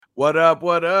What up?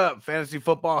 What up? Fantasy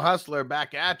Football Hustler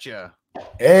back at you.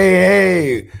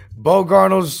 Hey,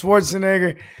 Bogarnold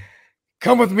Schwarzenegger.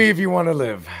 Come with me if you want to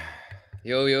live.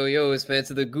 Yo, it's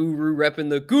Spencer the Guru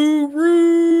repping the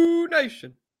Guru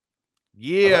Nation.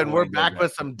 Yeah, and we're back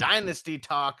with some Dynasty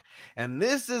talk. And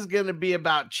this is going to be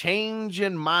about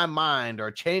changing my mind or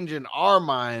changing our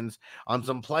minds on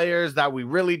some players that we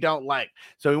really don't like.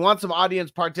 So we want some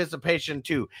audience participation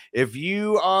too. If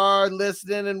you are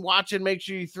listening and watching, make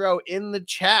sure you throw in the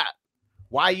chat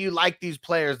why you like these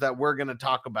players that we're going to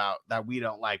talk about that we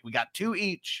don't like. We got two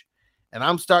each. And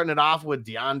I'm starting it off with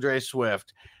DeAndre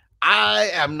Swift. I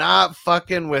am not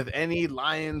fucking with any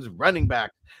Lions running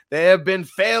back. They have been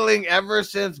failing ever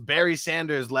since Barry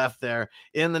Sanders left there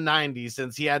in the 90s,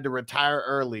 since he had to retire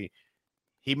early.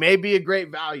 He may be a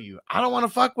great value. I don't want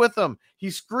to fuck with him.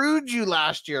 He screwed you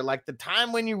last year, like the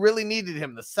time when you really needed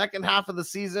him. The second half of the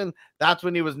season, that's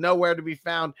when he was nowhere to be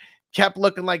found. Kept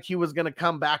looking like he was going to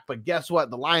come back, but guess what?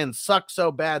 The Lions suck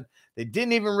so bad, they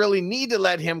didn't even really need to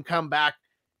let him come back,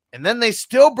 and then they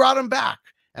still brought him back.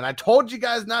 And I told you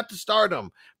guys not to start him,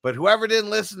 but whoever didn't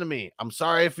listen to me, I'm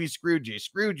sorry if he screwed you. He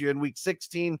screwed you in week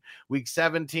 16, week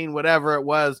 17, whatever it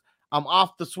was. I'm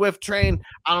off the Swift train.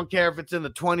 I don't care if it's in the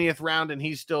 20th round and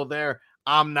he's still there.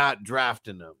 I'm not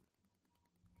drafting him.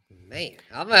 Man,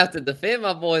 I'm going to have to defend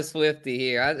my boy Swifty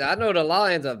here. I know the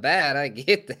Lions are bad. I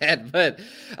get that. But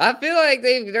I feel like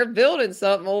they're building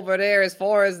something over there as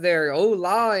far as their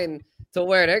O-line, to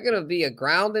where they're going to be a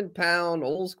ground and pound,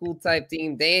 old school type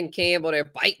team. Dan Campbell, they're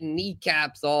biting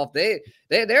kneecaps off. They're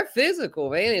physical,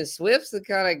 man. And Swift's the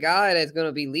kind of guy that's going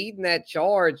to be leading that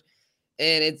charge.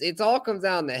 And it's all comes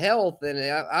down to health. And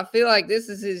I feel like this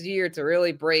is his year to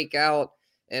really break out.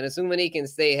 And assuming he can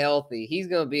stay healthy, he's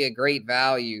going to be a great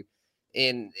value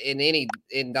in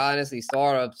dynasty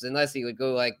startups, unless he would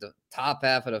go like the top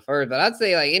half of the first. But I'd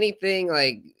say like anything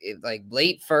like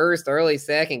late first, early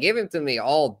second, give him to me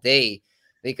all day,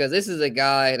 because this is a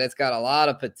guy that's got a lot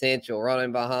of potential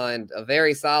running behind a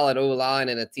very solid O-line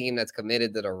and a team that's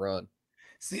committed to the run.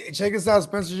 See, check us out,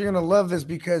 Spencer. You're going to love this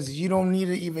because you don't need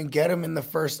to even get him in the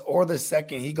first or the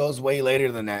second. He goes way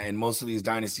later than that in most of these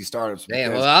dynasty startups.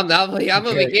 Damn, well, I'm going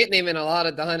to be getting him in a lot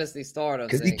of dynasty startups.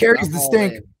 Because he carries the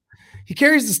stink. He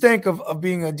carries the stank of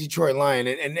being a Detroit Lion.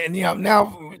 And you know,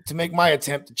 now to make my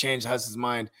attempt to change Huss's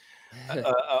mind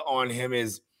on him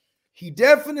is he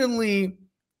definitely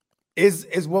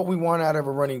is what we want out of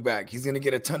a running back. He's going to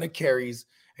get a ton of carries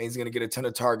and he's going to get a ton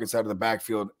of targets out of the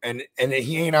backfield. And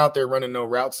he ain't out there running no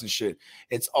routes and shit.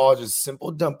 It's all just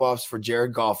simple dump offs for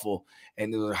Jared Goffel.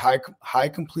 And there's a high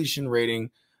completion rating,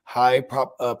 high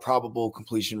probable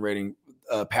completion rating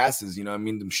passes. You know, I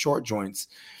mean, them short joints.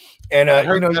 And that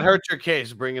hurt your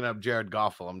case bringing up Jared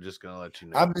Goffel. I'm just gonna let you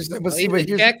know. He's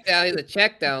a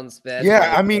check down spec.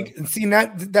 Yeah, I mean, see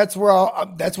that's where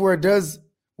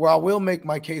I will make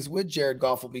my case with Jared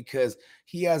Goffel, because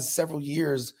he has several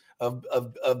years of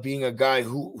being a guy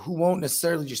who won't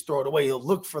necessarily just throw it away. He'll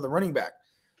look for the running back.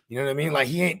 You know what I mean? Like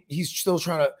he's still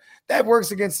trying to. That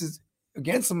works against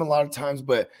him a lot of times.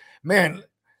 But man,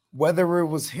 whether it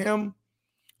was him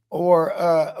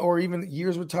or even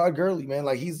years with Todd Gurley, man,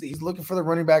 like he's looking for the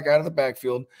running back out of the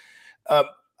backfield.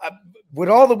 With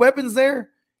all the weapons there,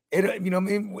 I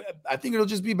think it'll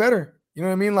just be better. You know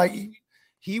what I mean? Like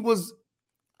he was,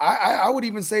 I would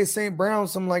even say St. Brown,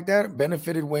 something like that,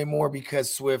 benefited way more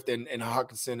because Swift and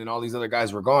Hawkinson and all these other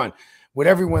guys were gone. With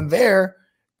everyone there,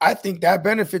 I think that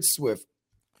benefits Swift.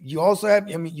 You also have,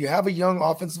 you have a young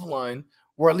offensive line,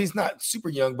 or at least not super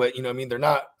young, but you know, they're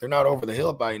not over the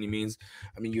hill by any means.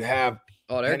 I mean, you have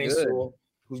Penny Sewell,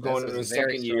 who's going into his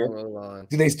second year.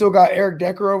 Do they still got Eric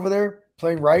Decker over there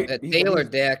playing right? Taylor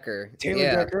Decker.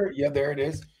 Decker. Yeah, there it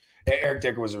is. Eric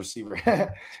Decker was a receiver. Yeah.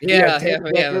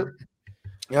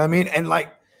 You know what I mean? And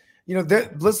like,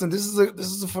 listen, this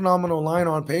is a phenomenal line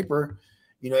on paper.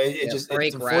 You know, it's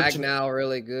Ragnow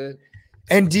really good.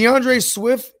 And DeAndre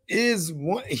Swift he's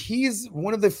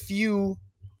one of the few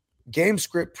game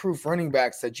script proof running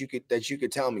backs that you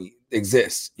could tell me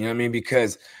exists. You know what I mean?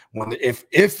 Because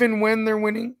if and when they're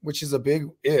winning, which is a big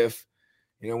if,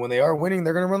 when they are winning,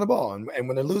 they're going to run the ball, and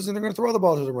when they're losing, they're going to throw the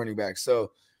ball to the running back.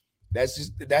 So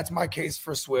that's my case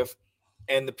for Swift,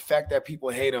 and the fact that people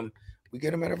hate him, we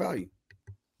get him at a value.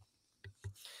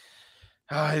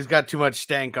 He's got too much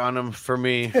stank on him for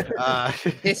me.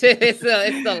 It's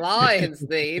the Lions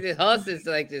thing. Huss is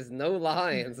like there's no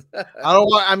Lions.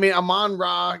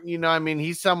 Amon-Ra,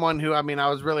 he's someone who, I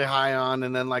was really high on,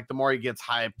 and then like the more he gets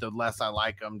hyped, the less I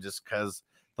like him, just because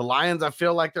the Lions, I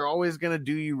feel like they're always going to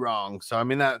do you wrong. So,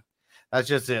 that's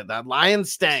just it. That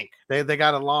Lions stank. They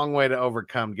got a long way to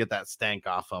overcome, get that stank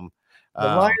off them. The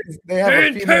Lions, they have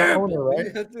a female owner,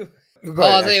 right?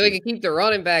 I say we can keep the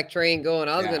running back train going.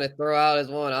 I was going to throw out as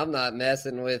one. I'm not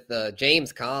messing with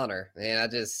James Conner. Man,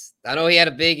 I know he had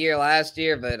a big year last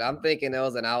year, but I'm thinking that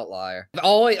was an outlier.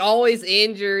 Always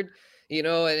injured, and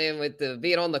then with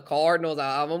being on the Cardinals,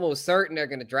 I'm almost certain they're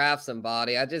going to draft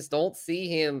somebody. I just don't see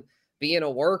him being a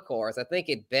workhorse. I think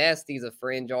at best he's a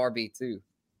fringe RB2.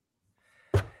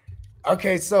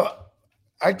 Okay, so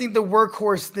I think the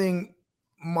workhorse thing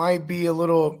might be a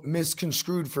little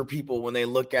misconstrued for people when they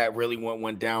look at really what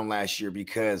went down last year,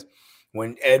 because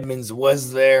when Edmonds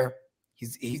was there,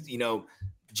 he's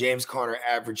James Conner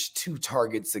averaged 2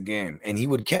 targets a game and he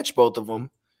would catch both of them.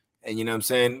 And you know what I'm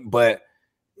saying? But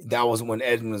that was when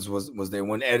Edmonds was there.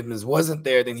 When Edmonds wasn't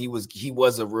there, then he was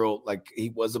a real, he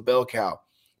was a bell cow.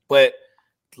 But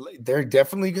they're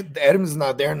definitely good. Edmonds is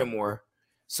not there no more.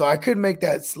 So I could make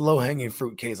that low-hanging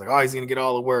fruit case, he's going to get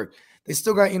all the work. They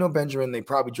still got, Benjamin. They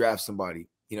probably draft somebody.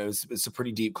 It's a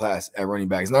pretty deep class at running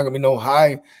back. It's not going to be no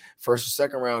high first or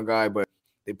second round guy, but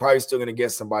they probably still going to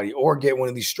get somebody or get one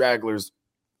of these stragglers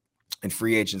in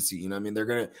free agency.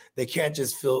 They can't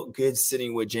just feel good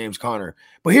sitting with James Conner.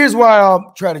 But here's why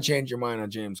I'll try to change your mind on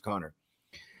James Conner.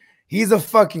 He's a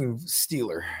fucking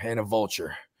Steeler and a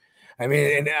vulture.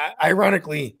 And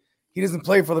ironically, he doesn't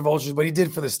play for the Vultures, but he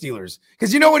did for the Steelers.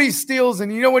 Because you know what he steals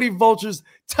and you know what he vultures?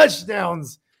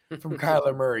 Touchdowns from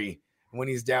Kyler Murray when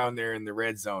he's down there in the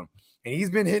red zone. And he's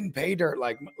been hitting pay dirt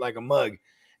like a mug.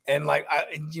 And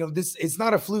this, it's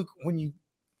not a fluke when you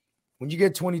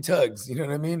get 20 tugs, you know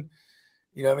what I mean?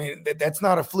 That's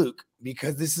not a fluke,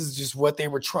 because this is just what they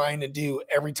were trying to do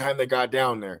every time they got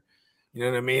down there. You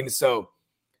know what I mean? So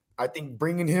I think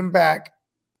bringing him back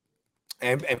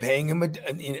and paying him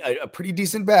a pretty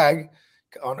decent bag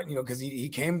because he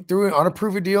came through on a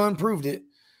prove-it deal and proved it.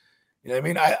 You know what I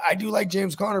mean? I do like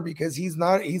James Conner because he's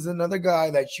another guy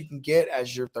that you can get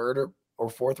as your third or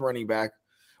fourth running back.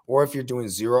 Or if you're doing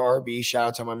 0 RB, shout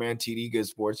out to my man TD Good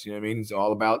Sports. You know what I mean? It's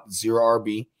all about 0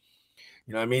 RB.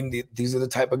 You know what I mean? These are the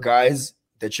type of guys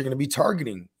that you're going to be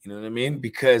targeting. You know what I mean?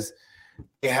 Because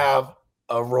they have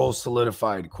a role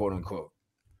solidified, quote unquote.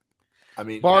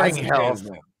 Barring health.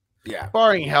 Yeah.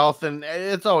 Barring health, and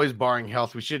it's always barring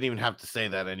health. We shouldn't even have to say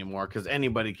that anymore, because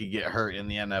anybody could get hurt in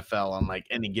the NFL on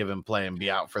any given play and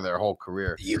be out for their whole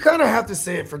career. You kind of have to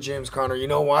say it for James Conner. You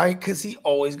know why? Because he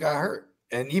always got hurt.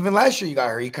 And even last year he got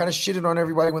hurt. He kind of shitted on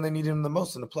everybody when they needed him the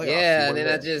most in the playoffs. Yeah, and then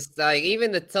I just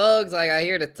even the tugs, I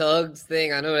hear the tugs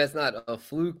thing. I know that's not a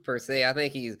fluke per se. I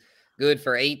think he's good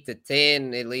for 8 to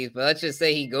 10 at least. But let's just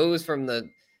say he goes from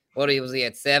he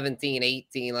had 17,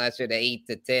 18 last year to 8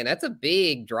 to 10. That's a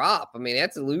big drop.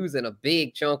 That's losing a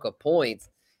big chunk of points.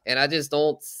 And I just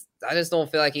don't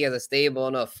feel like he has a stable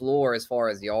enough floor as far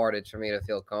as yardage for me to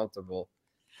feel comfortable.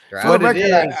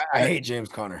 I hate James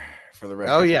Conner. For the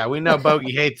record. Oh yeah, we know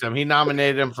Bogey hates him. He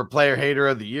nominated him for Player Hater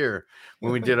of the Year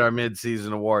when we did our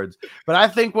midseason awards. But I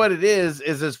think what it is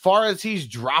as far as he's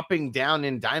dropping down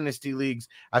in dynasty leagues,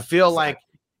 I feel like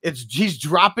he's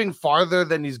dropping farther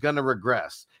than he's going to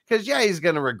regress. Because he's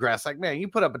going to regress. You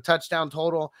put up a touchdown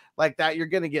total like that, you're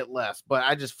going to get less. But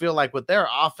I just feel like with their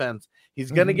offense, he's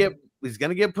going to get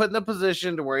put in a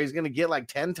position to where he's going to get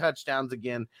 10 touchdowns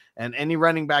again. And any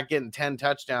running back getting 10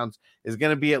 touchdowns is going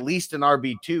to be at least an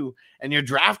RB2. And you're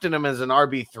drafting him as an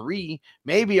RB3,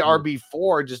 maybe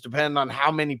RB4, just depending on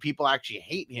how many people actually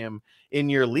hate him in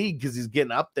your league, because he's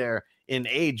getting up there in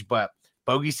age. But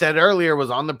Bogey said earlier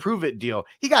was on the prove it deal.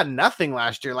 He got nothing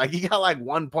last year. He got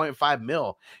 1.5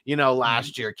 mil,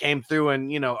 last year, came through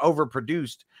and,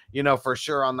 overproduced, for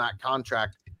sure on that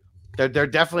contract. They're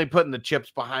definitely putting the chips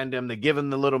behind him. They give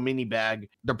him the little mini bag.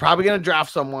 They're probably going to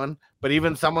draft someone, but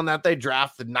even someone that they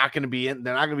draft, they're not going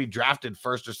to be drafted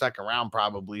first or second round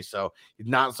probably. So he's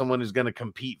not someone who's going to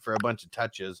compete for a bunch of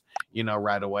touches,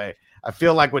 right away. I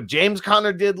feel like what James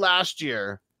Conner did last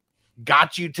year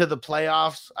got you to the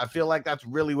playoffs. I feel like that's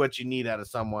really what you need out of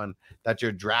someone that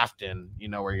you're drafting, where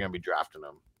you're going to be drafting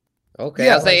them. Okay.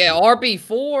 I'll say,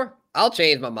 RB4. I'll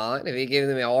change my mind if he gives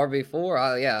me an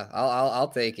RB4. I'll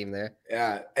take him there.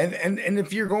 Yeah, and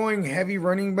if you're going heavy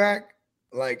running back,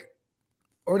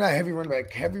 or not heavy running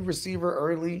back, heavy receiver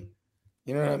early,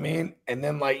 you know what I mean? And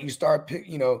then you start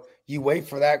you wait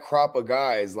for that crop of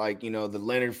guys the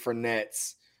Leonard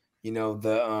Fournettes,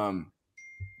 the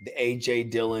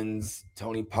AJ Dillons,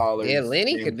 Tony Pollard. Yeah,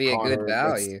 Lenny could be Conner. A good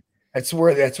value. That's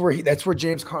where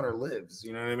James Conner lives.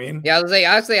 You know what I mean? Yeah,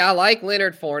 I say I like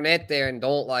Leonard Fournette there and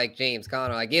don't like James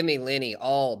Conner. Give me Lenny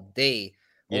all day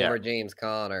over James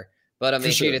Conner. But I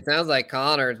mean, sure. it sounds like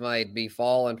Connors might be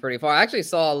falling pretty far. I actually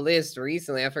saw a list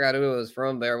recently. I forgot who it was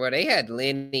from there, where they had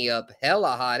Lenny up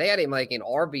hella high. They had him like in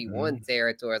RB1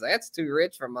 territory. I was like, that's too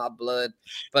rich for my blood.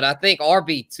 But I think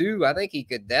RB2, I think he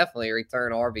could definitely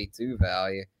return RB2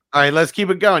 value. All right, let's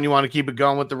keep it going. You want to keep it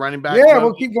going with the running back? Yeah,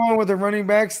 we'll keep going with the running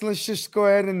backs. Let's just go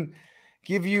ahead and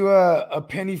give you a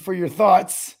penny for your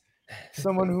thoughts.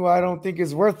 Someone who I don't think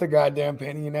is worth a goddamn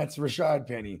penny, and that's Rashad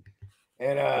Penny.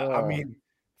 And I mean,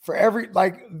 for every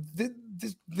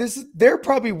this they're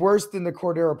probably worse than the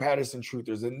Cordero Patterson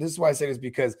truthers. And this is why I say this,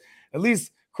 because at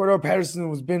least Cordero Patterson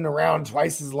was been around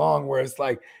twice as long, where it's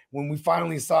like when we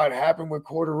finally saw it happen with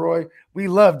Corduroy, we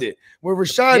loved it. With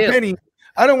Rashad Penny,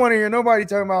 I don't want to hear nobody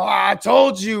talking about, I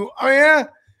told you. Oh, yeah?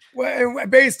 Well,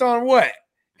 based on what?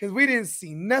 Because we didn't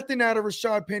see nothing out of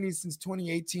Rashad Penny since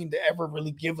 2018 to ever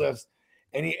really give us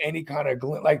any kind of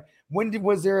glint. Like,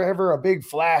 was there ever a big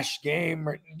flash game?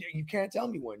 Or, you can't tell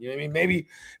me one. You know what I mean? Maybe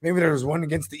there was one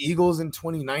against the Eagles in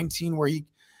 2019 where he,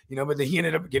 but he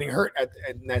ended up getting hurt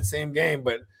in that same game.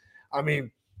 But I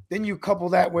mean, then you couple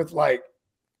that with like,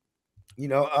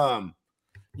 the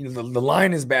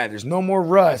line is bad. There's no more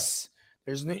Russ.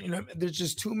 There's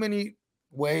just too many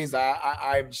ways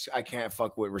I can't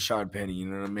fuck with Rashad Penny. You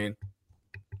know what I mean?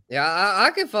 Yeah,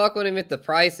 I can fuck with him if the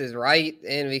price is right,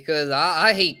 and because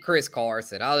I hate Chris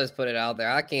Carson. I'll just put it out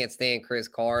there. I can't stand Chris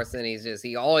Carson.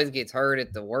 He always gets hurt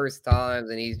at the worst times,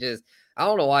 and I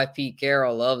don't know why Pete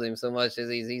Carroll loves him so much.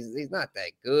 He's not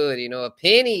that good. A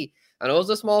Penny, I know it was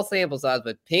a small sample size,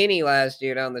 but Penny last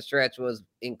year down the stretch was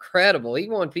incredible. He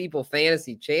won people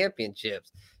fantasy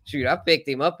championships. Shoot, I picked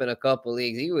him up in a couple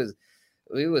leagues. He was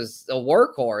a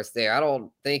workhorse there. I don't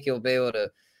think he'll be able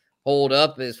to hold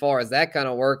up as far as that kind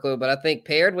of workload, but I think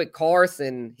paired with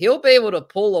Carson, he'll be able to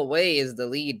pull away as the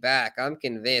lead back. I'm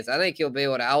convinced. I think he'll be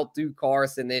able to outdo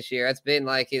Carson this year. That's been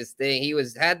like his thing. He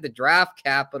had the draft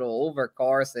capital over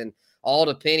Carson. All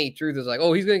the Penny truth was like,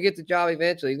 oh, he's going to get the job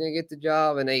eventually. He's going to get the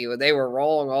job, and they were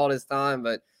wrong all this time.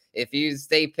 But if you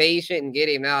stay patient and get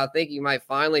him now, I think you might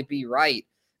finally be right,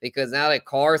 because now that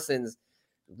Carson's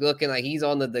looking like he's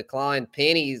on the decline,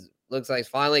 Penny's looks like he's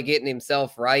finally getting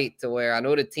himself right to where I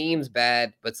know the team's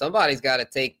bad, but somebody's got to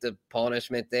take the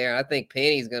punishment there. I think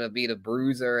Penny's going to be the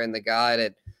bruiser and the guy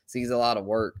that sees a lot of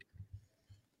work.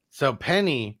 So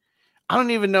Penny, I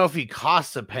don't even know if he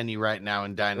costs a penny right now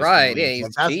in Dynasty. Right, yeah,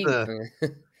 he's cheap.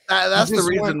 That's the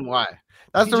reason why.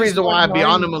 That's the reason why I'd be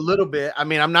on him a little bit. I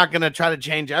mean, I'm not going to try to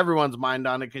change everyone's mind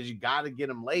on it because you got to get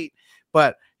him late,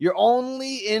 but you're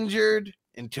only injured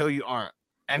until you aren't.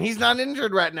 And he's not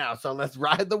injured right now. So let's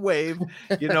ride the wave,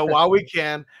 while we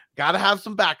can. Got to have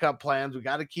some backup plans. We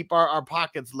got to keep our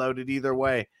pockets loaded either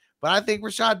way. But I think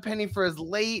Rashad Penny, for as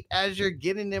late as you're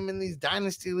getting him in these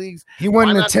dynasty leagues, he won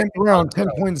in the 10th round,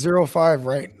 10.05,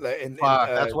 right?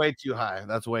 That's way too high.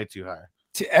 That's way too high.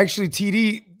 Actually,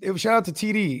 TD, shout out to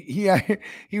TD.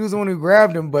 He was the one who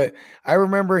grabbed him, but I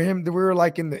remember him. We were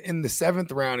like in the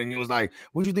 7th round, and he was like,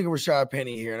 "What do you think of Rashad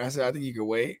Penny here?" And I said, "I think you could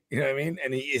wait." You know what I mean?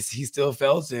 And he still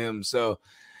fell to him. So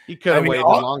he could have waited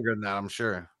longer than that. I'm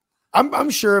sure. I'm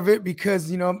sure of it, because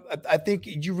I think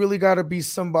you really got to be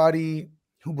somebody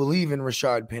who believe in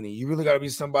Rashad Penny. You really got to be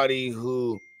somebody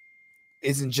who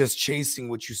isn't just chasing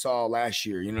what you saw last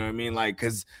year. You know what I mean? Like,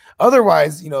 because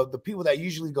otherwise, the people that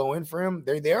usually go in for him,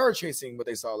 they are chasing what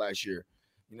they saw last year.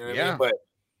 You know what I mean? But,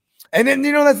 and then,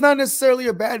 that's not necessarily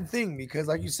a bad thing, because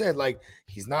like you said, like,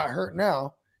 he's not hurt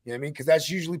now. You know what I mean? Because that's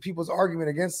usually people's argument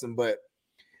against him. But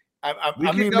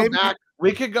we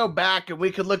could go back and we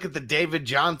could look at the David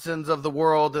Johnsons of the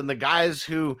world and the guys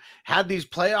who had these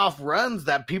playoff runs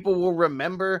that people will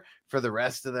remember for the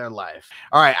rest of their life.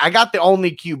 All right, I got the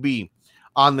only QB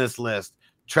on this list,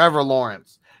 Trevor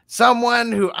Lawrence,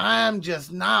 someone who I'm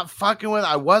just not fucking with.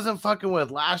 I wasn't fucking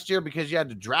with last year because you had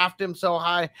to draft him so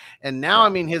high. And now, I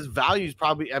mean, his value is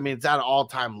probably, it's at an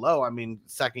all-time low. I mean,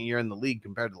 second year in the league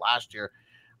compared to last year.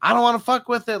 I don't want to fuck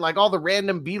with it. Like all the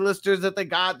random B-listers that they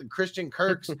got, the Christian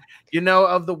Kirks,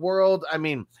 of the world. I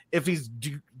mean, if he's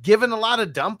given a lot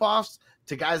of dump offs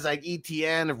to guys like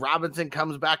ETN, if Robinson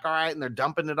comes back all right and they're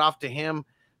dumping it off to him,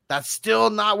 that's still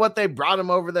not what they brought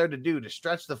him over there to do, to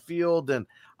stretch the field. And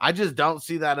I just don't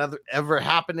see that ever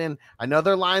happening. I know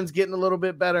their line's getting a little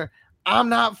bit better. I'm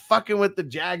not fucking with the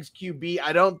Jags QB.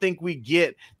 I don't think we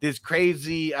get this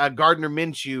crazy Gardner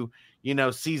Minshew,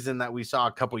 season that we saw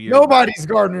a couple years ago. Nobody's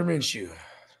Gardner Minshew.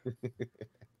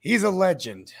 He's a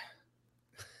legend.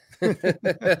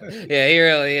 Yeah, he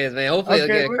really is, man. Hopefully he'll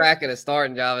get a crack at a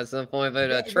starting job at some point.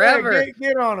 But Trevor,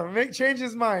 get on him. Change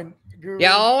his mind. Guru.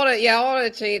 I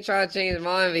want to try to change his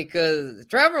mind, because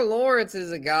Trevor Lawrence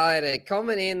is a guy that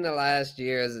coming into last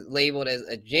year is labeled as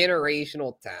a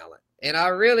generational talent. And I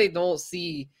really don't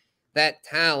see that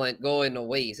talent going to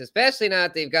waste, especially now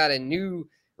that they've got a new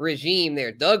regime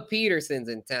there. Doug Peterson's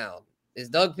in town. Is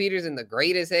Doug Peterson the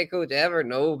greatest head coach ever?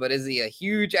 No, but is he a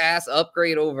huge ass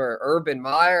upgrade over Urban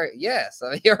Meyer? Yes.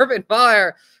 I mean, Urban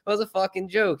Meyer was a fucking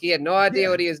joke. He had no idea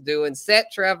what he was doing, set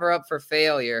Trevor up for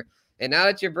failure. And now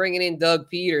that you're bringing in Doug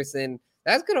Peterson,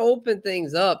 that's going to open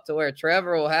things up to where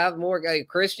Trevor will have more guys.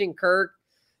 Christian Kirk,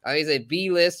 he's a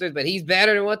B-lister, but he's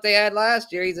better than what they had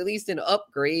last year. He's at least an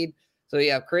upgrade. So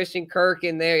you have Christian Kirk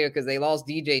in there because they lost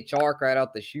DJ Chark right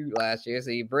out the chute last year. So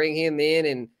you bring him in,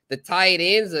 and the tight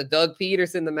ends, Doug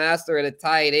Peterson, the master at a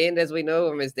tight end, as we know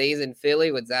from his days in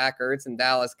Philly with Zach Ertz and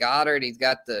Dallas Goedert. He's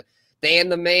got the Dan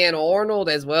the Man Arnold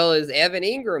as well as Evan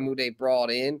Ingram, who they brought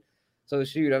in. So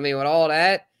shoot, I mean, with all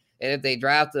that, and if they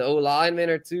draft an O-lineman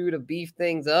or two to beef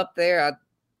things up there,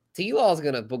 T-Law's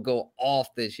going to go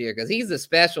off this year because he's a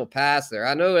special passer.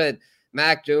 I know that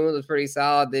Mac Jones was pretty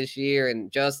solid this year,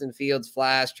 and Justin Fields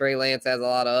flashed. Trey Lance has a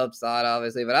lot of upside,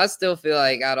 obviously, but I still feel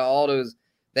like out of all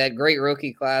that great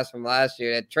rookie class from last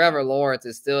year, that Trevor Lawrence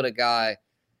is still the guy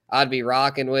I'd be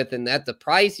rocking with, and at the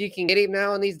price you can get him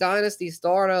now in these dynasty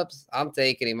startups, I'm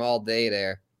taking him all day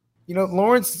there.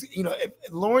 Lawrence,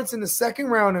 Lawrence in the second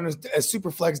round in a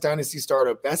super flex dynasty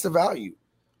startup, that's a value.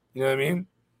 You know what I mean?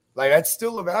 Like, that's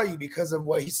still a value because of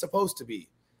what he's supposed to be.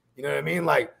 You know what I mean?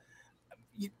 Like,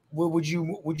 would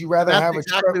you rather have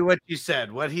exactly what you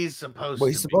said, what he's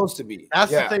supposed to be.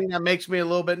 That's the thing that makes me a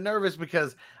little bit nervous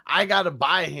because I got to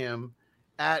buy him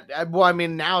now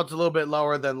it's a little bit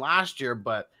lower than last year,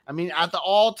 but I mean, at the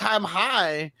all-time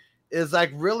high is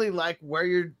like really like where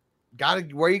you got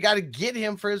to get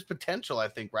him for his potential. I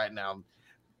think right now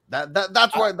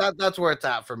that's where it's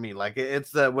at for me. Like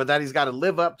it's with that he's got to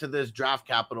live up to this draft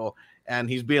capital, and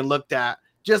he's being looked at,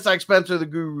 just like Spencer the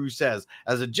Guru says,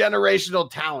 as a generational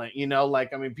talent.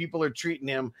 Like, I mean, people are treating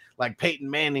him like Peyton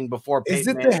Manning before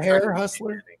Peyton Manning. Is it the hair,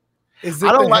 Hustler? Is it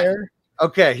the hair?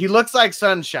 Okay, he looks like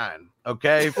Sunshine.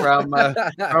 Okay, from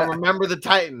Remember the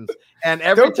Titans. And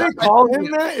don't they call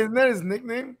him that? Isn't that his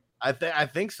nickname? I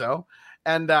think so.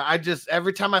 And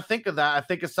every time I think of that, I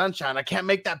think of Sunshine. I can't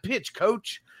make that pitch,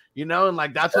 coach. And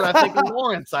like that's what I think of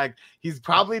Lawrence. Like he's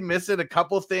probably missing a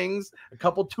couple things, a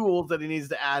couple tools that he needs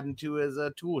to add into his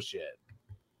tool shed.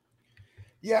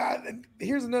 Yeah,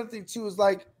 here's another thing too, is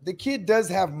like the kid does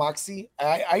have moxie.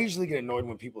 I usually get annoyed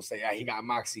when people say, he got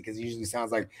moxie, because it usually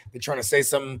sounds like they're trying to say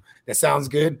something that sounds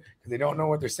good because they don't know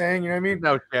what they're saying. You know what I mean?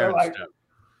 No, like,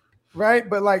 right?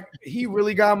 But like he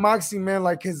really got moxie, man.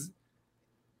 Like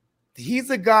he's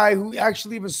a guy who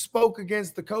actually even spoke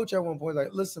against the coach at one point.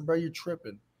 Like, listen, bro, you're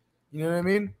tripping. You know what I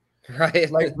mean? Right.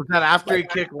 Like, was that after he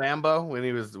kicked Lambo when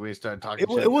he started talking?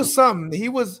 It was something. He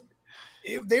was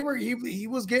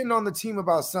getting on the team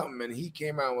about something, and he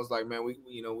came out and was like, man, we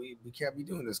can't be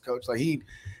doing this, coach. Like he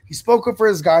spoke up for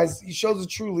his guys. He shows a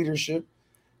true leadership.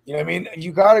 You know what I mean?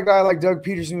 You got a guy like Doug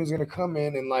Peterson who's going to come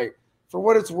in and, like, for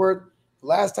what it's worth,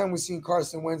 last time we seen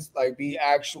Carson Wentz like be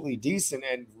actually decent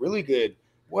and really good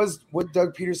was with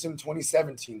Doug Peterson in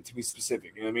 2017, to be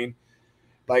specific. You know what I mean?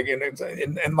 Like,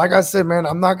 and like I said, man,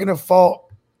 I'm not gonna fault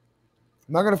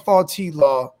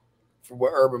T-Law for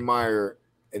what Urban Meyer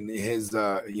and his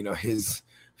his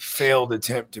failed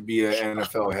attempt to be an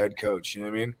NFL head coach. You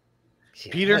know what I mean?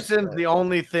 Peterson's the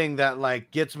only thing that like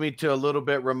gets me to a little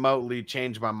bit remotely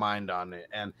change my mind on it.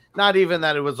 And not even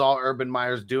that it was all Urban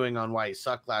Meyer's doing on why he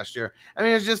sucked last year. I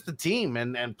mean, it's just the team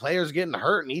and players getting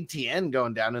hurt and ETN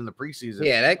going down in the preseason.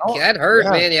 Yeah, that hurt,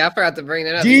 man. Yeah, I forgot to bring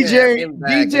that up. DJ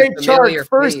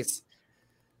Chark,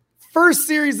 first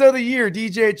series of the year,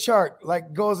 DJ Chark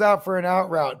like goes out for an out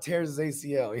route, tears his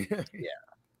ACL.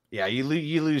 Yeah, you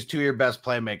lose two of your best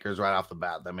playmakers right off the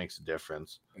bat. That makes a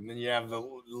difference. And then you have the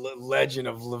legend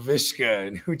of Laviska,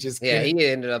 and who just he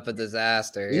ended up a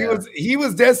disaster. He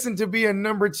was destined to be a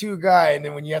number 2 guy, and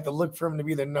then when you have to look for him to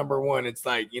be the number 1, it's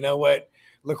like, you know what,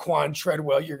 Laquan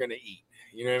Treadwell, you're gonna eat.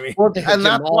 You know what I mean? Well, and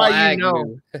that's why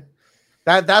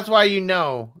that's why you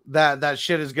know that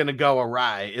shit is gonna go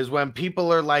awry, is when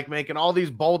people are like making all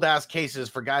these bold ass cases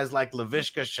for guys like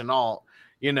Laviska Shenault,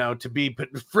 to be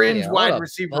fringe wide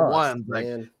receiver ones. Like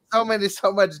so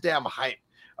much damn hype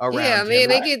around. Yeah, man,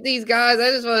 they get these guys. I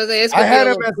just want to say, it's I had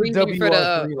him as a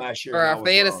WR3 last year for our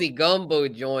fantasy gumbo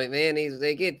joint, man.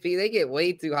 They get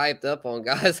way too hyped up on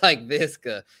guys like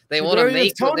Visca. They want to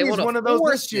make it. They want to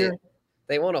force it.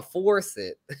 They want to force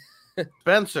it.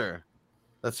 Spencer,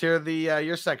 let's hear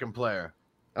your second player.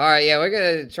 All right, yeah, we're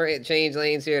gonna change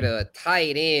lanes here to a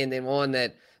tight end, and one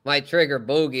that might trigger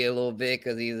Bogey a little bit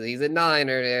because he's a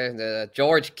Niner there.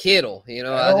 George Kittle,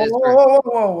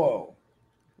 Whoa.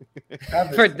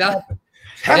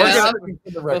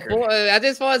 Before I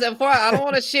don't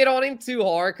want to shit on him too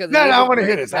hard because I want to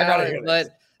hit this. I gotta hit this.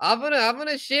 But I'm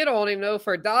gonna shit on him though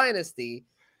for Dynasty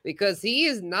because he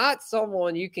is not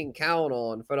someone you can count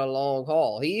on for the long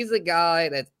haul. He's a guy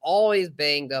that's always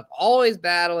banged up, always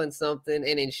battling something,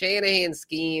 and in Shanahan's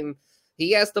scheme,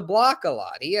 he has to block a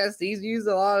lot. He's used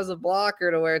a lot as a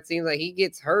blocker to where it seems like he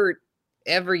gets hurt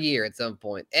every year at some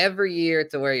point. Every year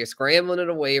to where you're scrambling at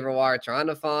a waiver wire trying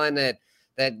to find that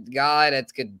guy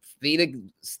that could be the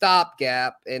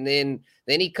stopgap, and then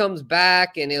he comes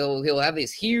back and he'll have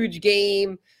this huge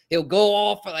game. He'll go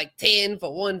off for like 10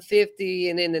 for 150,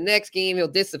 and then the next game he'll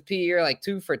disappear like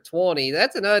 2 for 20.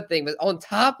 That's another thing. But on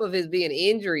top of his being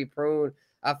injury prone,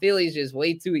 I feel he's just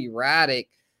way too erratic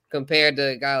compared to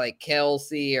a guy like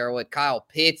Kelsey or what Kyle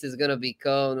Pitts is going to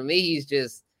become. To me, he's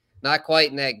just not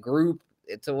quite in that group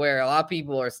to where a lot of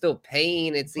people are still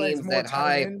paying, it seems, that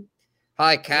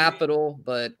high capital,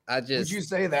 but I just... Would you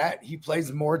say that he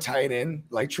plays more tight end,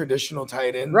 like traditional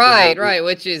tight end? Right,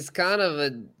 which is kind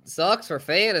of sucks for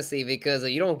fantasy because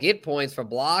you don't get points for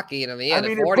blocking. I mean,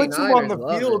 it puts him on the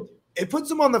field. It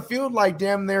puts him on the field like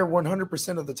damn near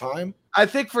 100% of the time. I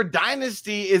think for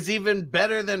Dynasty is even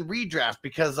better than redraft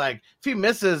because like if he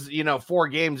misses, 4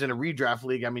 games in a redraft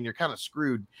league, I mean, you're kind of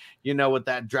screwed, with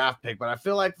that draft pick. But I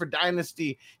feel like for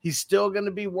Dynasty, he's still going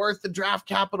to be worth the draft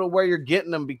capital where you're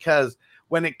getting him because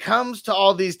when it comes to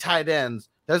all these tight ends,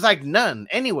 there's like none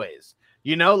anyways.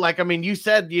 You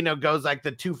said, goes like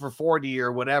the 2 for 40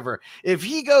 or whatever. If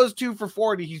he goes 2 for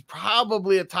 40, he's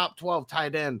probably a top 12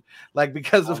 tight end, like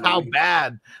because of how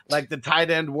bad like the tight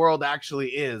end world actually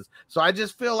is. So I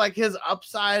just feel like his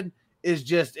upside is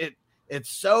just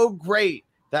it's so great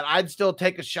that I'd still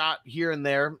take a shot here and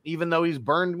there, even though he's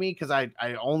burned me because I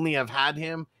only have had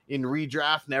him in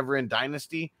redraft, never in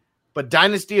Dynasty. But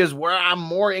Dynasty is where I'm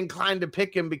more inclined to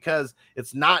pick him because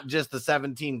it's not just the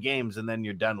 17 games and then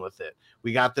you're done with it.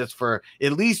 We got this for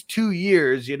at least 2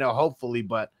 years, hopefully.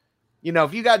 But,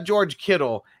 if you got George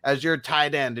Kittle as your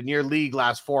tight end and your league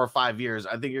lasts 4 or 5 years,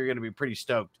 I think you're going to be pretty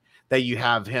stoked that you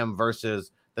have him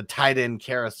versus the tight end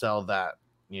carousel that,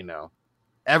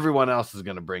 everyone else is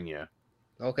going to bring you.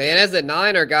 Okay, and as a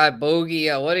Niner guy, Bogey,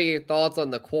 what are your thoughts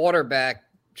on the quarterback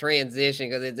transition?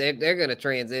 Because they're going to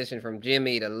transition from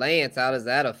Jimmy to Lance. How does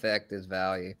that affect his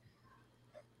value?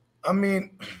 I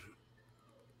mean,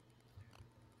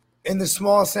 in the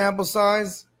small sample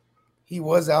size, he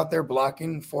was out there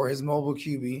blocking for his mobile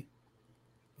QB. You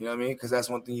know what I mean? Because that's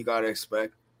one thing you got to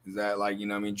expect is that,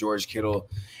 George Kittle,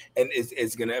 and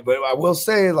it's going to – but I will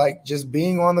say, just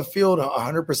being on the field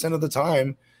 100% of the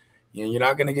time, you're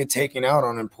not going to get taken out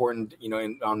on important,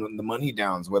 on the money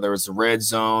downs, whether it's a red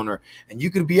zone and you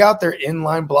could be out there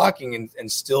inline blocking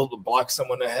and still block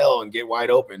someone to hell and get wide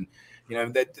open.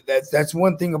 That's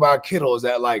one thing about Kittle is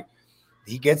that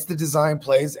he gets the design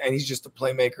plays and he's just a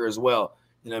playmaker as well.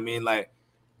 You know what I mean?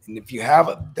 And if you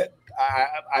have that,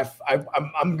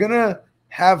 I'm gonna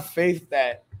have faith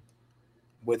that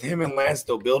with him and Lance,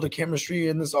 they'll build a chemistry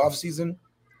in this offseason.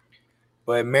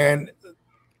 But man,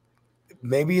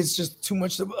 maybe it's just too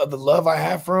much of the love I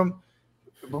have for him.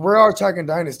 But we're all talking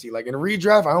Dynasty. Like in a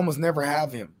redraft, I almost never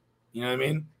have him. You know what I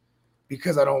mean?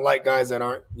 Because I don't like guys that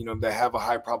aren't, that have a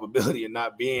high probability of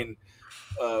not being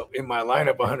in my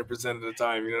lineup 100% of the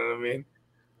time. You know what I mean?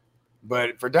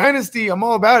 But for Dynasty, I'm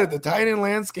all about it. The tight end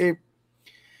landscape,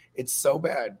 it's so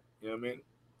bad. You know what I mean?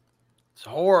 It's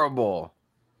horrible.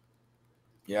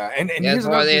 Yeah, and here's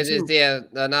why there's just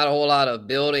not a whole lot of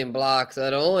building blocks.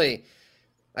 I'm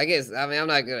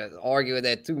not gonna argue with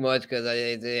that too much because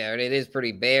it is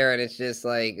pretty bare, and it's just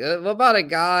what about a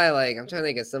guy I'm trying to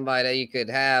think of somebody that you could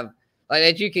have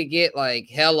that you could get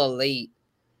hella late,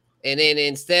 and then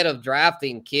instead of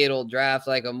drafting Kittle, draft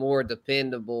a more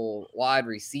dependable wide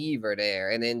receiver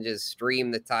there, and then just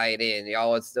stream the tight end.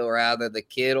 Y'all would still rather the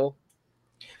Kittle?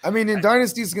 I mean, in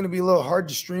Dynasty, it's going to be a little hard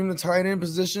to stream the tight end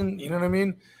position. You know what I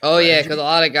mean? Oh, yeah, because a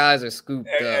lot of guys are scooped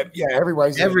up. Yeah,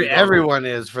 everyone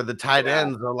is for the tight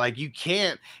ends. Or you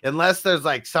can't, unless there's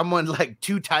someone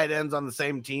 2 tight ends on the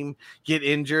same team get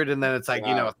injured, and then it's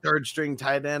a third string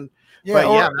tight end.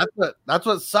 Yeah, but that's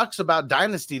what sucks about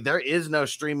Dynasty. There is no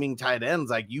streaming tight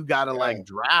ends. You got to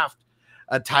draft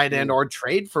a tight end or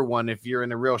trade for one if you're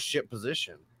in a real shit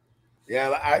position.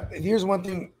 Yeah, here's one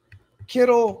thing.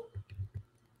 Kittle –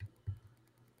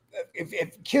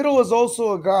 If Kittle is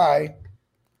also a guy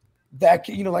that,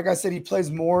 like I said, he plays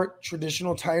more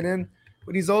traditional tight end,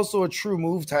 but he's also a true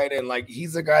move tight end.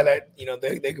 He's a guy that,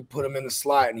 they could put him in the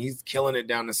slot and he's killing it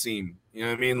down the seam. You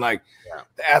know what I mean?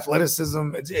 The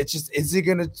athleticism, it's just,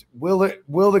 will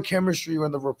the chemistry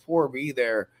and the rapport be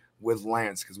there with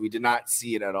Lance? Because we did not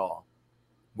see it at all.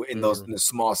 in the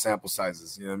small sample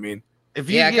sizes. You know what I mean? I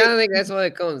kind of think that's what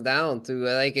it comes down to.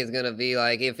 I think it's gonna be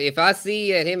like if I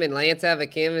see him and Lance have a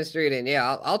chemistry, then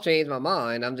I'll change my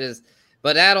mind.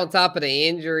 But that on top of the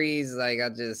injuries, like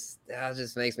that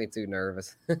just makes me too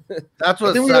nervous. That's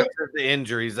what sucks with the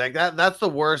injuries. Like that's the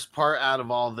worst part out of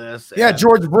all this. Yeah,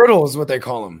 George Brittle is what they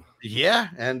call him. Yeah,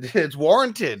 and it's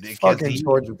warranted. Fucking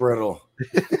George Brittle.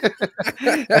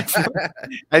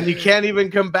 And you can't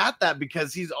even combat that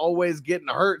because he's always getting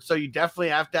hurt. So you definitely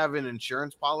have to have an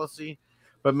insurance policy.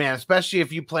 But man, especially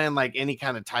if you plan like any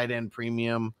kind of tight end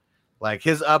premium, like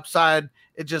his upside,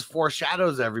 it just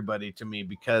foreshadows everybody to me,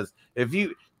 because if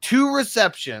you 2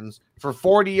 receptions for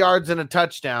 40 yards and a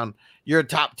touchdown, you're a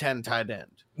top 10 tight end.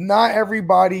 Not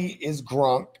everybody is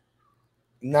Gronk.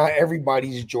 Not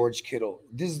everybody's George Kittle.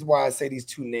 This is why I say these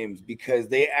 2 names, because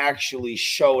they actually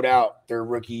showed out their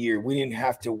rookie year. We didn't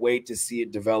have to wait to see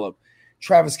it develop.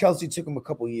 Travis Kelce took him a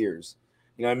couple years.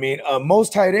 You know what I mean?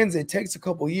 Most tight ends, it takes a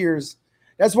couple years.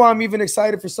 That's why I'm even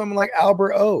excited for someone like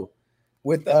Albert O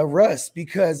with Russ,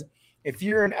 because if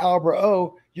you're an Albert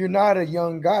O, you're not a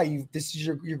young guy.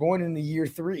 You're going into year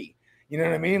 3. You know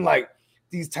what I mean? Like,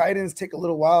 these tight ends take a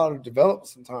little while to develop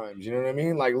sometimes. You know what I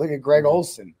mean? Like, look at Greg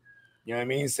Olsen. You know what I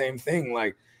mean? Same thing.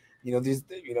 Like, look at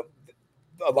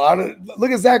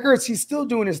Zach Ertz. He's still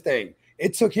doing his thing.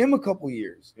 It took him a couple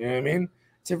years, you know what I mean,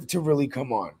 to really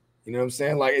come on. You know what I'm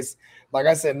saying? Like, it's like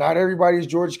I said, not everybody's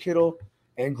George Kittle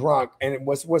and Gronk. And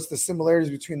what's the similarities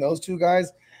between those 2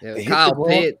 guys? Yeah, Kyle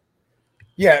Pitts.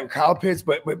 Yeah, Kyle Pitts.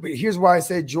 But here's why I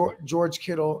say George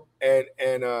Kittle and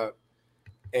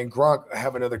Gronk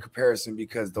have another comparison,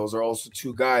 because those are also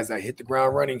 2 guys that hit the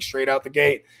ground running straight out the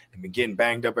gate and been getting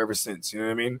banged up ever since. You know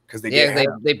what I mean? Because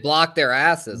they block their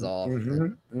asses off.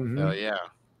 Oh yeah.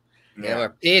 Or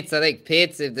Pitts. I think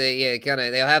Pitts, if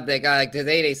they'll have that guy like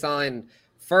today. They signed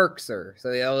Ferkser,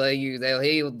 so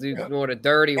he'll do more of the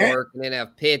dirty work, and then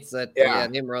have Pitts let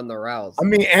him run the routes. I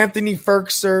mean, Anthony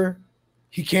Ferkser,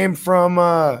 he came from.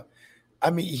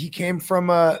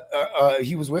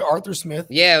 He was with Arthur Smith.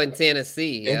 Yeah, in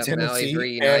Tennessee. Now he's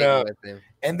reunited with him.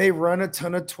 And they run a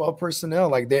ton of 12 personnel.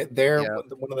 Like they're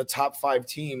one of the top 5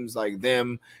 teams. Like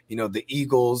them, the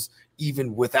Eagles,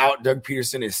 even without Doug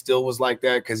Peterson, it still was like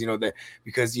that because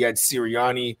because you had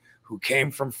Sirianni, who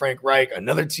came from Frank Reich,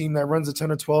 another team that runs a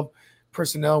ton of 12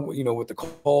 personnel. With the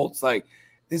Colts, like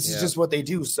this is just what they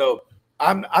do. So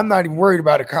I'm not even worried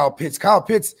about a Kyle Pitts. Kyle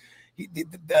Pitts,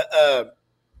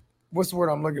 what's the word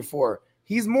I'm looking for?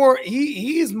 He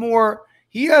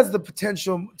has the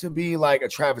potential to be like a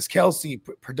Travis Kelce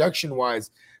production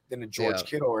wise than a George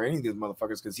Kittle or any of these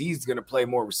motherfuckers, because he's going to play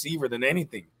more receiver than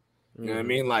anything. You know what I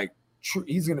mean? Like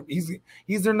he's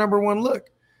their number 1 look.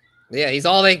 Yeah, he's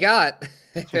all they got.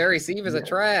 Their receivers are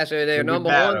trash. They're number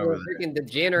 1 freaking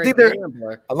degenerate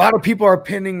gambler. A lot of people are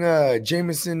pinning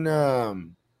Jameson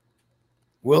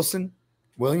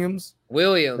Williams. He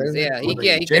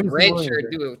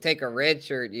could take a red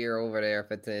shirt year over there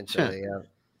potentially.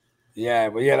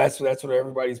 But that's what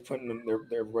everybody's putting them.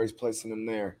 Everybody's placing them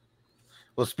there.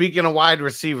 Well, speaking of wide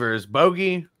receivers,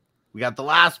 Bogey, we got the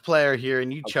last player here,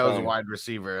 and you chose a wide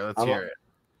receiver. Let's hear it.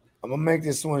 I'm gonna make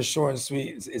this one short and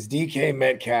sweet. It's DK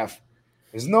Metcalf.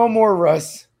 There's no more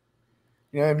Russ.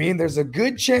 You know what I mean? There's a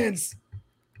good chance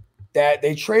that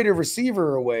they trade a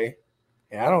receiver away,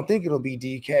 and I don't think it'll be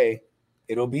DK.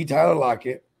 It'll be Tyler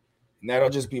Lockett, and that'll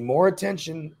just be more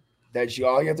attention.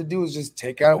 All you have to do is just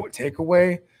take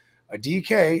away a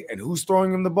DK, and who's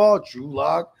throwing him the ball? Drew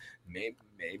Lock,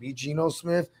 maybe Geno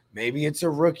Smith, maybe it's a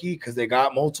rookie because they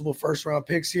got multiple first-round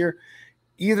picks here.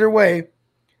 Either way,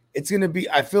 it's going to be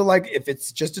 – I feel like if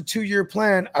it's just a 2-year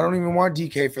plan, I don't even want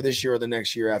DK for this year or the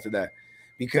next year after that,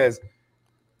 because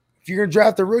if you're going to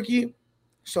draft a rookie,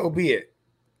 so be it.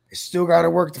 It's still got to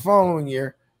work the following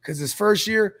year, because his first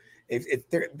year –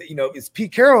 it's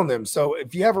Pete Carroll in them. So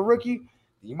if you have a rookie,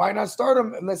 you might not start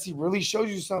him unless he really shows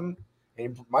you something.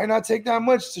 And it might not take that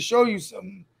much to show you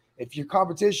something if your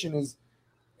competition is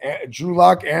Drew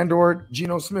Lock and or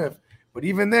Geno Smith. But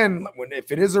even then,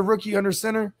 if it is a rookie under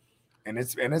center and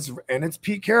it's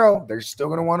Pete Carroll, they're still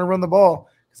going to want to run the ball,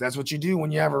 because that's what you do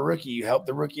when you have a rookie. You help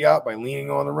the rookie out by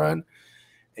leaning on the run.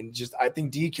 And I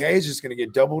think DK is just going to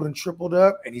get doubled and tripled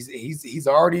up, and he's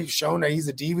already shown that he's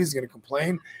a diva. He's going to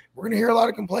complain. We're going to hear a lot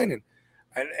of complaining,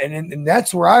 and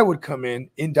that's where I would come in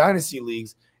dynasty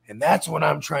leagues, and that's when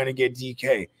I'm trying to get DK,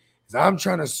 because I'm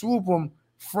trying to swoop him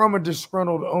from a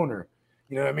disgruntled owner.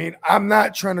 You know what I mean? I'm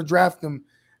not trying to draft him,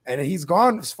 and he's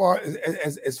gone as far as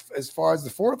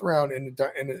the 4th round in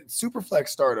the Superflex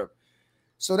startup.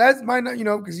 So that might not,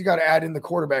 because you got to add in the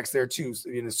quarterbacks there too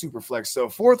in the super flex. So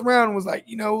 4th round was like,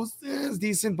 it was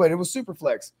decent, but it was super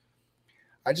flex.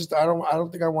 I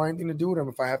don't think I want anything to do with him.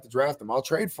 If I have to draft him, I'll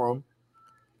trade for him.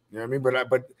 You know what I mean?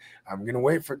 But I'm gonna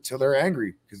wait till they're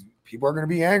angry because people are gonna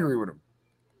be angry with him.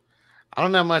 I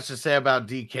don't have much to say about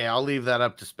DK. I'll leave that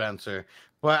up to Spencer.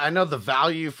 But I know the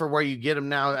value for where you get him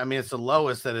now. I mean, it's the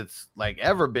lowest that it's like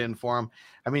ever been for him.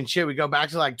 I mean, shit, we go back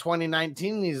to like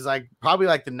 2019. He's like probably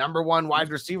like the number one wide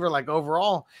receiver, like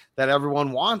overall, that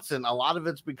everyone wants. And a lot of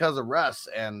it's because of Russ.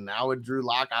 And now with Drew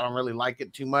Lock, I don't really like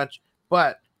it too much.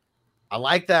 But I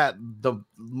like that the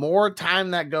more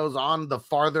time that goes on, the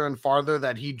farther and farther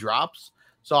that he drops.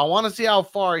 So I want to see how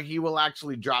far he will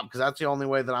actually drop because that's the only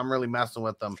way that I'm really messing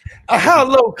with them. How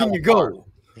low can you go?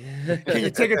 Can you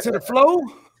take it to the flow?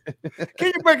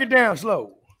 Can you break it down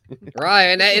slow? Right,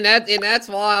 and that's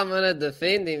why I'm gonna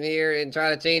defend him here and try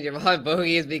to change my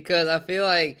bogey is because I feel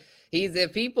like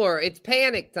it's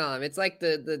panic time. It's like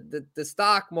the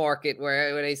stock market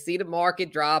where they see the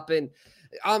market dropping,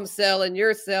 I'm selling,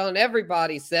 you're selling,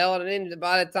 everybody's selling, and then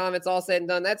by the time it's all said and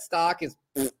done, that stock is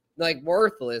like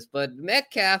worthless. But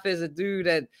Metcalf is a dude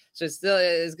that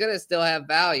is gonna still have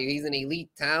value. He's an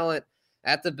elite talent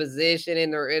at the position,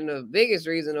 and the biggest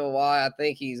reason of why I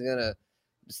think he's gonna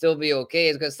still be okay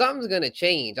is because something's gonna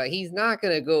change. Like he's not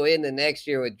gonna go in the next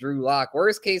year with Drew Lock.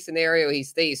 Worst case scenario, he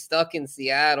stays stuck in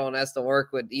Seattle and has to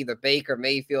work with either Baker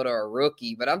Mayfield or a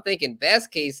rookie. But I'm thinking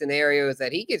best case scenario is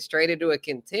that he gets traded to a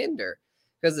contender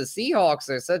because the Seahawks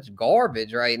are such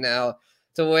garbage right now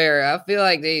to where I feel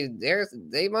like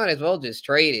they might as well just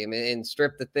trade him and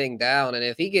strip the thing down. And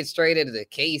if he gets traded to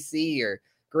KC or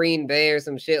Green Bay or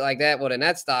some shit like that, well, then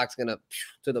that stock's gonna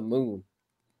to the moon.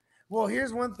 Well,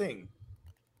 here's one thing.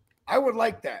 I would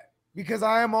like that because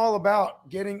I am all about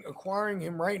acquiring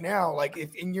him right now. Like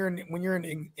when you're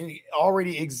in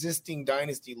already existing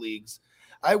dynasty leagues,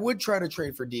 I would try to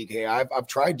trade for DK. I've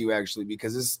tried to actually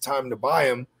because it's time to buy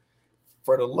him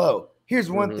for the low.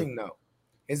 Here's one thing though,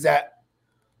 is that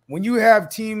when you have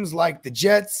teams like the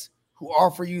Jets who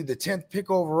offer you the 10th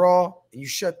pick overall and you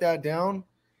shut that down,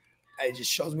 it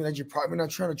just shows me that you're probably not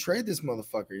trying to trade this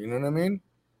motherfucker. You know what I mean?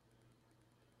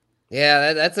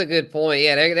 Yeah, that's a good point.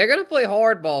 Yeah, they're going to play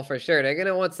hardball for sure. They're going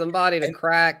to want somebody to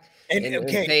crack and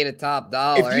pay the top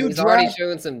dollar. And he's already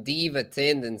showing some diva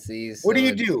tendencies. What do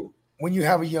you do when you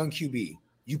have a young QB?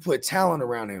 You put talent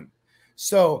around him.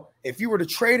 So if you were to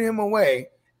trade him away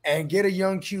and get a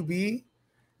young QB,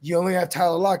 you only have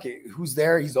Tyler Lockett, who's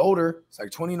there. He's older. It's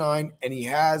like 29, and he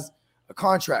has a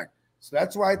contract. So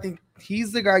that's why I think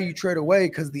he's the guy you trade away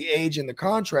because the age and the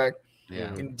contract.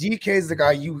 Yeah. And DK is the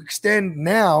guy you extend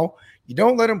now. You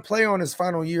don't let him play on his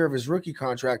final year of his rookie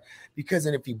contract because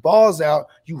then if he balls out,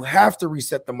 you have to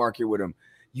reset the market with him.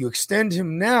 You extend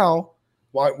him now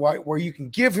where you can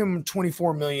give him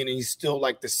 $24 million and he's still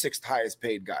like the 6th highest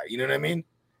paid guy. You know what I mean?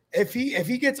 If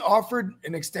he gets offered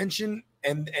an extension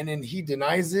and then he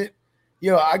denies it,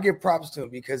 I give props to him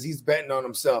because he's betting on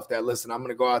himself that, listen, I'm going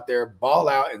to go out there, ball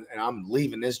out, and I'm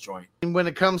leaving this joint. And when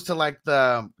it comes to like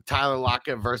the Tyler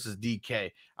Lockett versus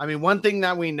DK, I mean, one thing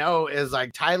that we know is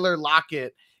like Tyler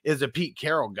Lockett is a Pete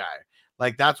Carroll guy.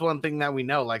 Like that's one thing that we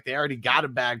know. Like they already got a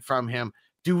bag from him.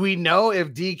 Do we know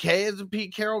if DK is a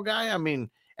Pete Carroll guy? I mean,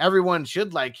 everyone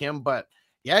should like him, but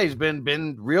yeah, he's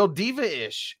been real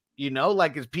diva-ish.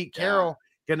 Like is Pete Carroll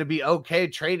going to be okay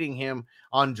trading him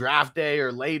on draft day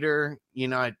or later?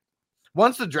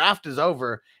 Once the draft is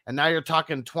over and now you're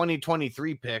talking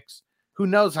 2023 picks, who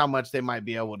knows how much they might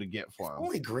be able to get for him.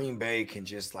 Only Green Bay can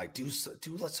just like do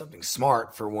something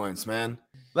smart for once, man.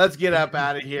 Let's get up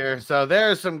out of here. So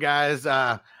there's some guys.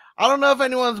 I don't know if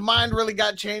anyone's mind really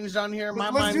got changed on here.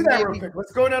 Let's do that real quick.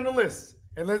 Let's go down the list.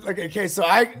 And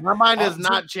my mind is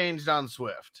not changed on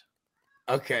Swift.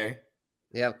 Okay.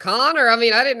 Yeah, Connor, I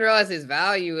mean, I didn't realize his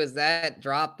value was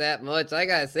dropped that much. Like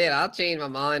I said, I'll change my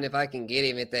mind if I can get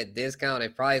him at that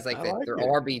discounted price, like that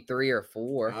RB3 or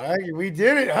 4. All right, we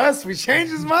did it. We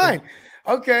changed his mind.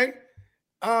 Okay.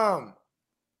 Can't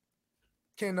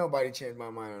nobody change my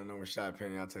mind on no Rashad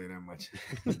Penny, I'll tell you that much.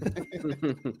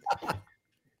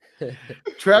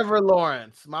 Trevor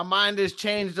Lawrence. My mind has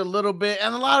changed a little bit,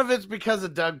 and a lot of it's because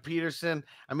of Doug Peterson.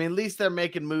 I mean, at least they're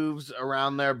making moves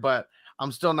around there, but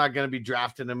I'm still not going to be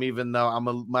drafting him, even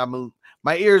though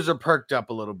my ears are perked up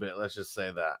a little bit. Let's just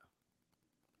say that.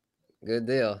 Good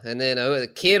deal. And then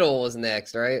Kittle was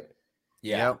next, right?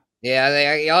 Yeah.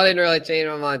 Yeah, y'all didn't really change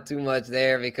my mind too much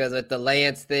there because with the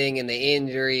Lance thing and the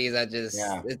injuries,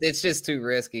 it's just too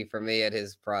risky for me at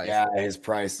his price. Yeah, his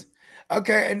price.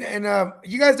 Okay, and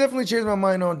you guys definitely changed my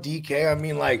mind on DK. I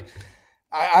mean, like,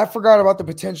 I forgot about the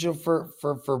potential for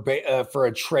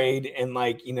a trade, and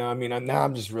like, I mean, now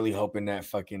I'm just really hoping that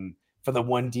for the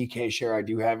one DK share I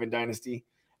do have in Dynasty,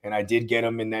 and I did get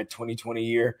him in that 2020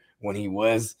 year when he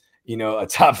was, you know, a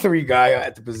top 3 guy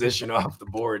at the position off the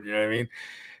board. You know what I mean?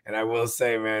 And I will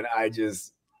say, man, I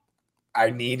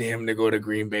need him to go to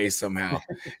Green Bay somehow.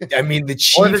 I mean, the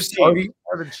Chiefs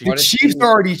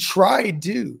already tried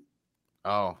too.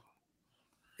 Oh,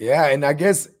 yeah, and I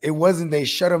guess it wasn't they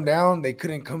shut him down. They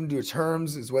couldn't come to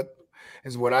terms, is what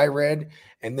I read.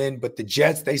 And then, but the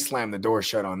Jets, they slammed the door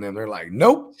shut on them. They're like,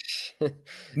 nope,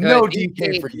 no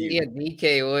DK for you. Yeah,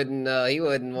 DK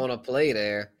wouldn't want to play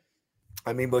there.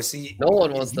 I mean, but see, no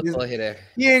one wants to play there.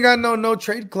 He ain't got no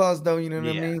trade clause though. You know what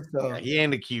I mean? So yeah, he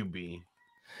ain't a QB.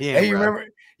 Hey, you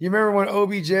remember when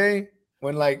OBJ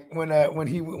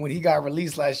when he got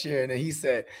released last year, and then he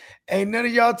said, "Hey, none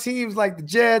of y'all teams like the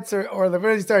Jets or the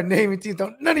Reds started naming teams.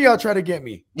 None of y'all try to get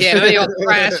me." Yeah, none of y'all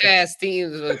trash ass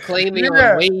teams were claiming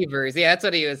on waivers. Yeah, that's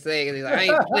what he was saying. He's like, "I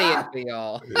ain't playing for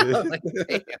y'all." Like,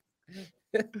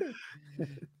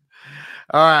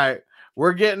 all right.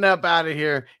 We're getting up out of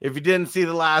here. If you didn't see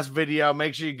the last video,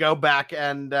 make sure you go back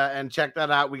and check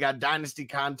that out. We got Dynasty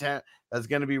content that's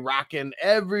going to be rocking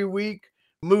every week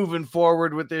moving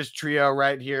forward with this trio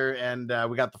right here. And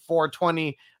we got the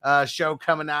 420 show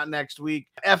coming out next week.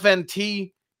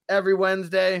 FNT every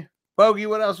Wednesday. Bogey,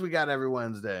 what else we got every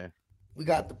Wednesday? We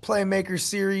got the Playmaker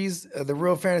series, the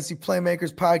Real Fantasy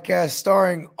Playmakers podcast,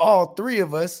 starring all three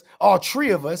of us,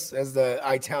 as the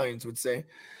Italians would say.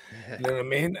 You know what I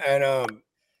mean? And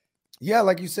yeah,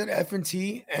 like you said,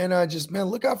 FNT, and just, man,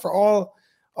 look out for all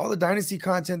the Dynasty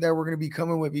content that we're going to be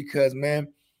coming with, because, man,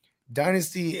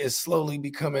 Dynasty is slowly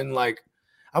becoming like,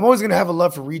 I'm always going to have a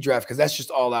love for redraft because that's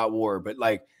just all out war. But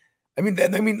like, I mean,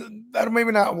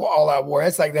 maybe not all out war.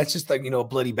 That's just like, you know,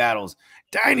 bloody battles.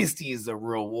 Dynasty is a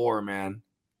real war, man.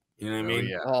 You know what I mean?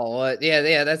 Yeah. Oh, what? Yeah.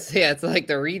 It's like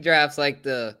the redrafts, like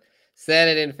the set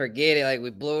it and forget it. Like we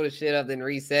blow the shit up, then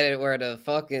reset it. Where the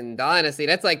fucking Dynasty,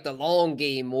 that's like the long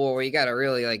game war where you got to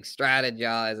really like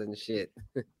strategize and shit.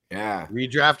 Yeah.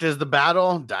 Redraft is the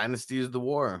battle. Dynasty is the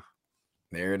war.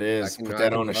 There it is. Put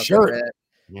that on a shirt.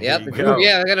 Yep.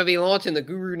 Yeah, we're going to be launching the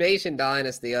Guru Nation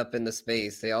Dynasty up into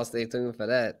space. So y'all stay tuned for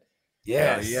that.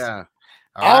 Yes. Yeah.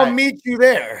 I'll meet you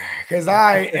there because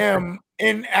I am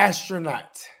an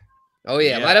astronaut. Oh,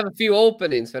 yeah. Might have a few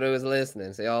openings for those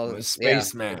listening. So y'all,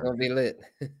 spaceman. It's going to be lit.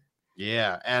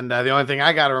 Yeah. And the only thing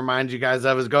I got to remind you guys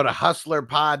of is go to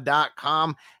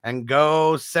hustlerpod.com and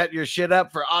go set your shit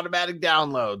up for automatic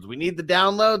downloads. We need the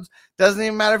downloads. Doesn't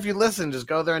even matter if you listen. Just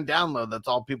go there and download. That's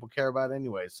all people care about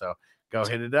anyway. So go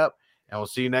hit it up, and we'll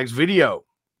see you next video.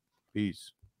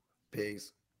 Peace.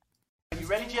 Peace. Are you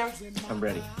ready, Jerry? I'm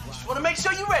ready. Just want to make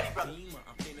sure you're ready, brother.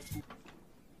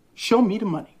 Show me the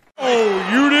money. Oh,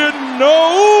 you didn't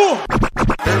know?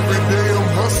 Every day I'm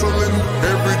hustling.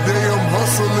 Every day I'm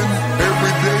hustling.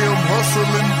 Every day I'm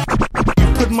hustling. You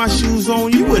put my shoes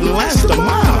on, you wouldn't last a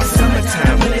mile.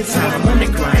 Summertime, wintertime, I'm on the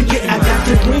grind. Yeah, I got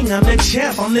the ring, I'm the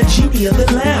champ, I'm the genie of the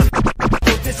lamp.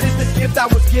 This is the gift I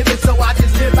was given, so I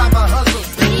just live by my hustle.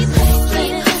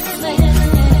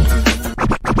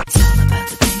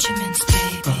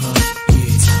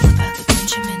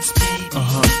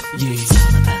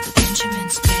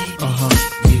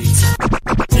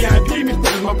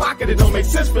 My pocket, it don't make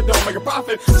sense, but don't make a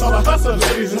profit. So I hustle,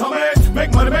 ladies and homies.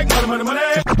 Make money, money. Called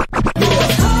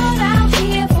out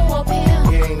here for a pill.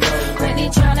 Really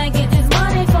tryna get this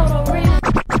money for the real.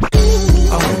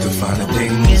 I want to find a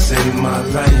thing to save my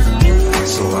life.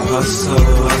 So I hustle.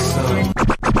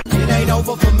 It ain't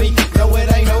over for me. No,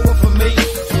 it ain't over for me.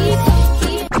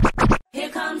 Here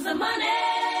comes the money.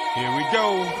 Here we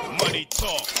go. Money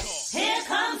talk. Here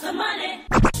comes the money.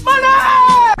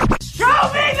 Money!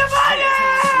 Show me the money!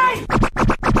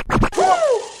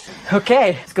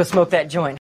 Okay, let's go smoke that joint.